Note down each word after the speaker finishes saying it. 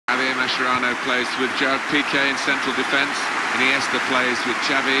Mascherano plays with Gerard Piqué in central defence. Iniesta plays with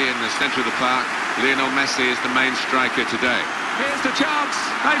Xavi in the centre of the park. Lionel Messi is the main striker today. Here's the chance.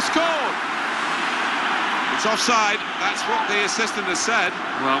 They've scored. It's offside. That's what the assistant has said.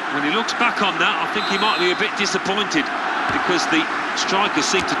 Well, when he looks back on that, I think he might be a bit disappointed because the striker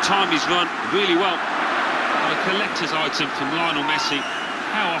seemed to time his run really well. A collector's item from Lionel Messi.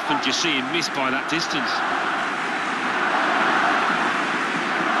 How often do you see him miss by that distance?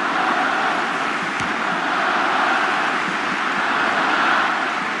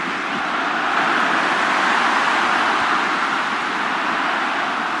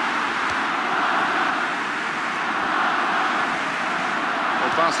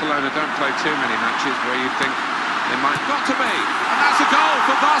 Barcelona don't play too many matches where you think they might got to be, and that's a goal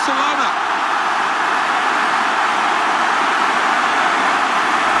for Barcelona.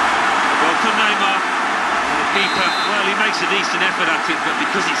 A goal for Neymar. And the keeper, well, he makes a decent effort at it, but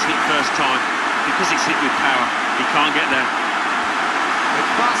because it's hit first time, because it's hit with power, he can't get there.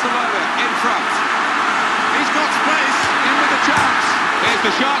 It's Barcelona in front. He's got space, in with a chance. Here's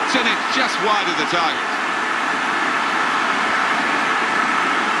the shot, and it's just wide of the target.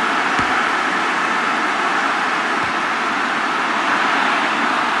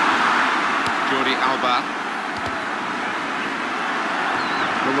 Alba.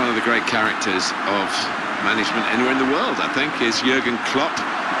 Well, one of the great characters of management anywhere in the world, I think, is Jurgen Klopp.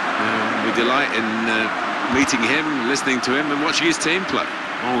 We delight in meeting him, listening to him and watching his team play.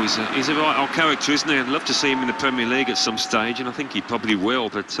 Oh, he's a right old character, isn't he? I'd love to see him in the Premier League at some stage, and I think he probably will,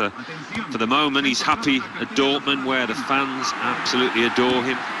 but for the moment he's happy at Dortmund, where the fans absolutely adore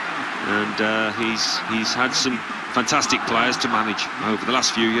him, and he's had some fantastic players to manage over the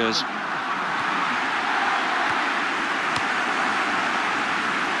last few years.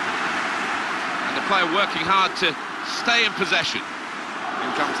 Player working hard to stay in possession.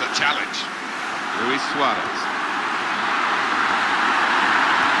 In comes the challenge. Luis Suarez.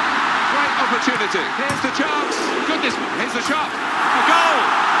 Great opportunity. Here's the chance. Goodness, here's the shot. A goal.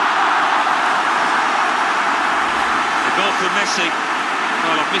 A goal for Messi.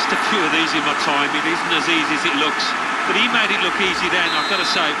 Well, I've missed a few of these in my time. It isn't as easy as it looks, but he made it look easy then, I've got to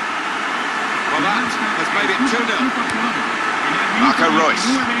say. Well, that has made it 2-0. Marco Reus.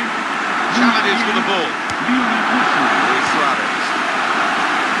 Challenges for the ball. Luis Suarez.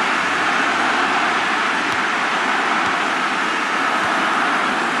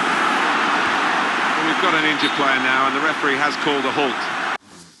 Well, we've got an injured player now, and the referee has called a halt.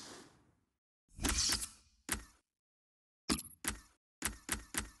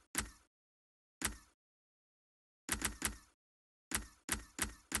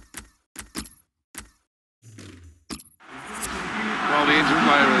 Well, the injured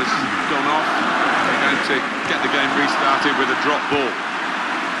player has gone off. They're going to get the game restarted with a drop ball.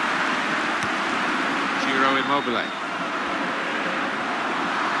 Ciro Immobile.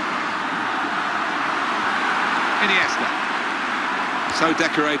 Iniesta. So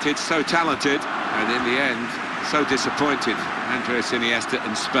decorated, so talented, and in the end, so disappointed. Andres Iniesta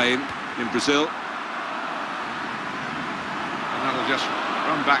in Spain, in Brazil. And that'll just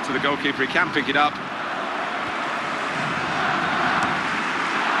run back to the goalkeeper. He can pick it up.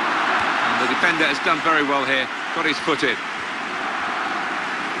 The defender has done very well here, got his foot in.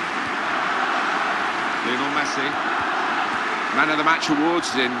 Lionel Messi, man of the match awards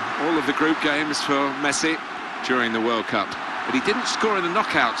in all of the group games for Messi during the World Cup. But he didn't score in the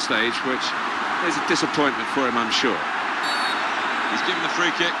knockout stage, which is a disappointment for him, I'm sure. He's given the free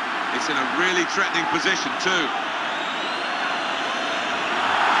kick. It's in a really threatening position too.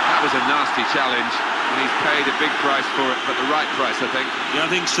 That was a nasty challenge. And he's paid a big price for it, but the right price, I think. Yeah, I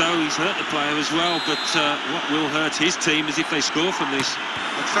think so. He's hurt the player as well, but what will hurt his team is if they score from this.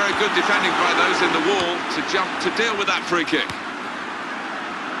 That's very good defending by those in the wall to jump to deal with that free kick.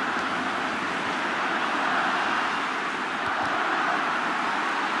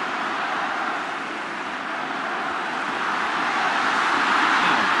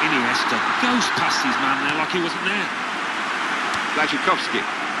 Oh, Iniesta goes past his man there like he wasn't there. Blažkovski.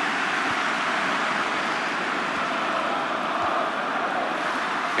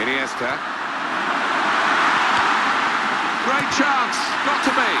 Iniesta. Great chance, got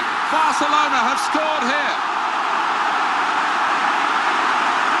to be. Barcelona have scored here.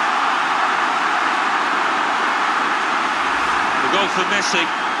 The goal for Messi.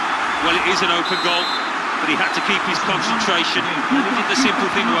 Well, it is an open goal, but he had to keep his concentration. And he did the simple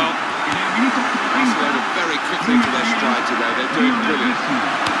thing well. Barcelona very quickly to their stride today. They're doing brilliant.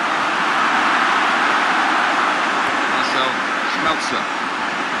 Marcel Schmelzer.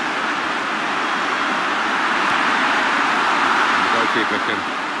 Goalkeeper can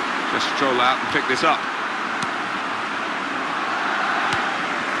Just stroll out and pick this up.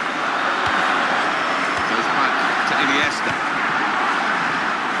 Goes back to Iniesta.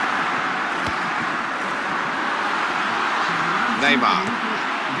 Neymar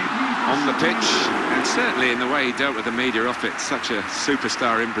on the pitch, and certainly in the way he dealt with the media off it. Such a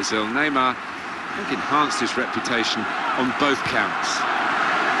superstar in Brazil. Neymar, I think, enhanced his reputation on both counts.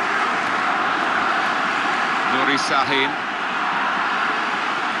 Nuri Sahin.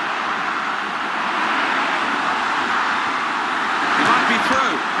 He might be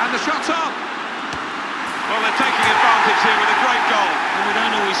through, and the shot's on. Well, they're taking advantage here with a great goal. Well, we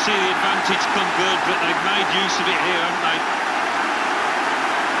don't always see the advantage come good, but they've made use of it here, haven't they?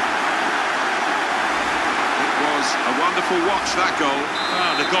 A wonderful watch, that goal.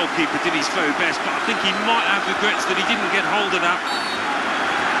 Well, the goalkeeper did his very best, but I think he might have regrets that he didn't get hold of that.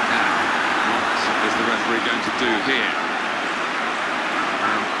 Now, what is the referee going to do here?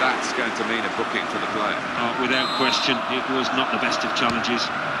 And that's going to mean a booking for the player. Oh, without question, it was not the best of challenges.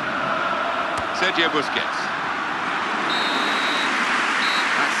 Sergio Busquets.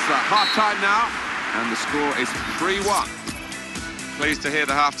 That's half-time now, and the score is 3-1. Pleased to hear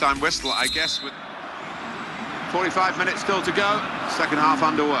the half-time whistle, I guess, with 45 minutes still to go, second half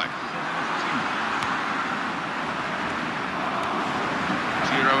underway.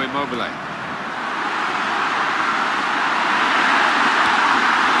 Ciro Immobile.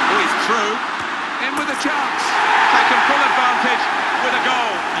 Oh, he's through. In with a chance. Taken full advantage with a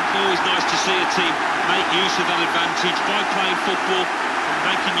goal. It's always nice to see a team make use of that advantage by playing football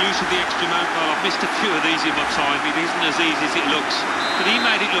and making use of the extra man. Well, I've missed a few of these in my time. It isn't as easy as it looks. But he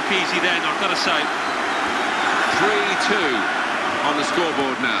made it look easy then, I've got to say. 3-2 on the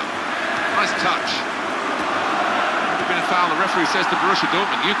scoreboard now. Nice touch. There's been a foul. The referee says to Borussia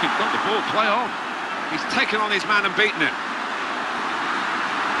Dortmund, you can got the ball, play on. He's taken on his man and beaten him.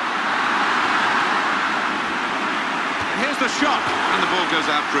 And here's the shot, and the ball goes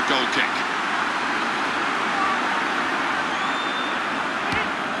out for a goal kick.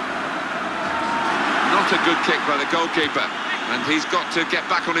 Not a good kick by the goalkeeper, and he's got to get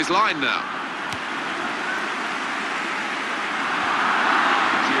back on his line now.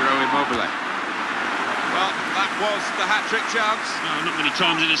 Immobile. Well, that was the hat-trick chance. No, not many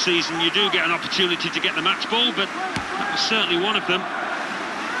times in a season you do get an opportunity to get the match ball, but that was certainly one of them.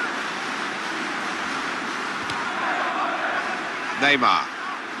 Neymar.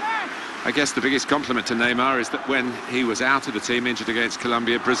 I guess the biggest compliment to Neymar is that when he was out of the team, injured against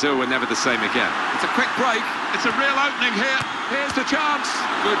Colombia, Brazil were never the same again. It's a quick break. It's a real opening here. Here's the chance.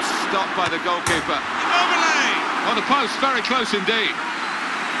 Good stop by the goalkeeper. Immobile! On the post, very close indeed.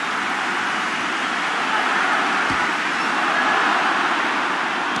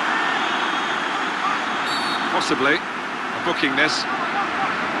 Possibly booking this.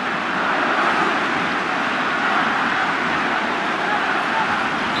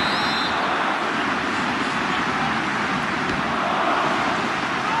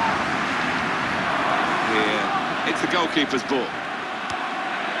 Here, it's the goalkeeper's ball.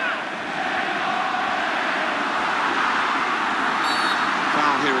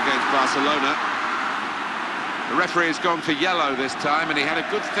 Foul here against Barcelona. The referee has gone for yellow this time, and he had a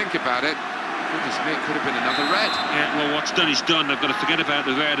good think about it. Goodness me, it could have been another red. Yeah, well, what's done is done. They've got to forget about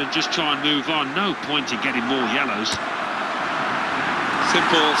the red and just try and move on. No point in getting more yellows.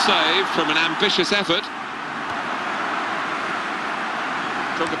 Simple save from an ambitious effort.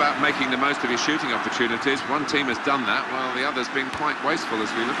 Talk about making the most of his shooting opportunities. One team has done that, while the other's been quite wasteful as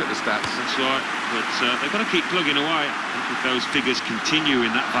we look at the stats. That's right, but they've got to keep plugging away. I think if those figures continue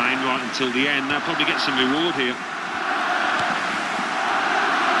in that vein right until the end, they'll probably get some reward here.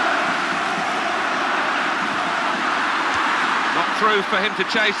 Through for him to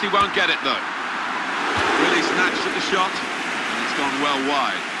chase, he won't get it though. Really snatched at the shot, and it's gone well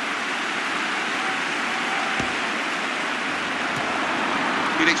wide.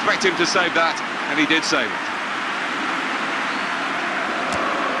 You'd expect him to save that, and he did save it.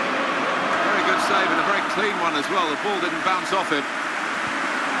 Very good save, and a very clean one as well. The ball didn't bounce off him.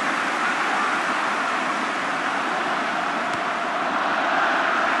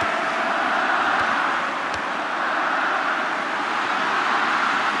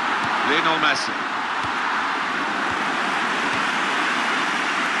 Lionel Messi.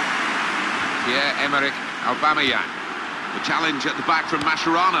 Pierre-Emerick Aubameyang. The challenge at the back from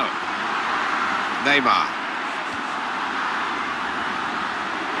Mascherano. Neymar.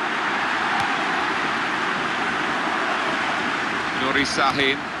 Nuri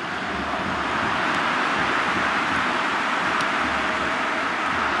Sahin.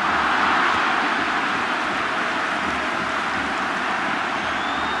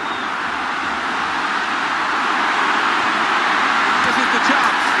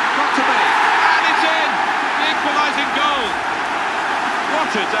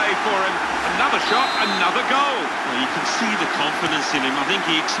 shot, another goal. Well, you can see the confidence in him. I think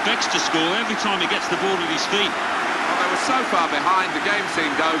he expects to score every time he gets the ball at his feet. Well, they were so far behind, the game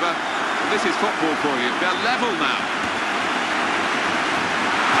seemed over. And this is football for you. They're level now.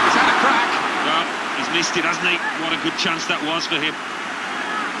 He's had a crack. Well, he's missed it, hasn't he? What a good chance that was for him.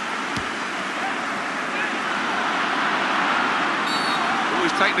 Oh,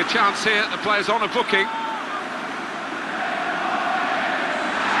 he's taking a chance here. The player's on a booking.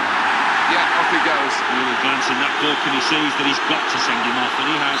 Yeah, off he goes. Really glancing that book, and he sees that he's got to send him off, and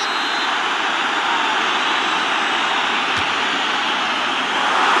he has.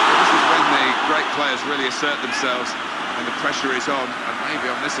 Great players really assert themselves and the pressure is on, and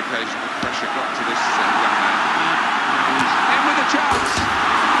maybe on this occasion the pressure got to this young man. In with a chance!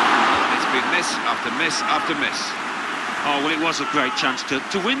 Well, it's been miss after miss after miss. Oh, well, it was a great chance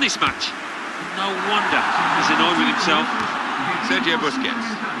to win this match. No wonder he's annoyed with himself. Sergio Busquets.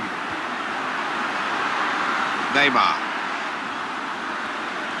 Neymar.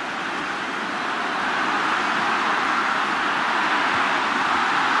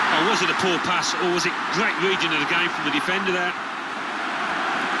 Was it a poor pass, or was it great reading of the game from the defender there?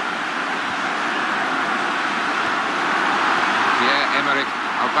 Pierre-Emerick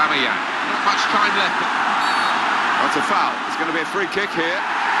Aubameyang. Not much time left. That's a foul. It's going to be a free kick here.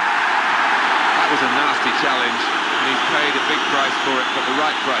 That was a nasty challenge, and he's paid a big price for it, but the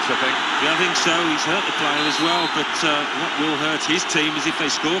right price, I think. Yeah, I think so. He's hurt the player as well, but what will hurt his team is if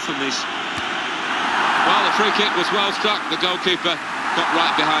they score from this. Well, the free kick was well struck. The goalkeeper got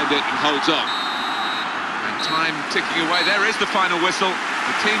right behind it and holds on. And time ticking away. There is the final whistle.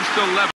 The team's still level.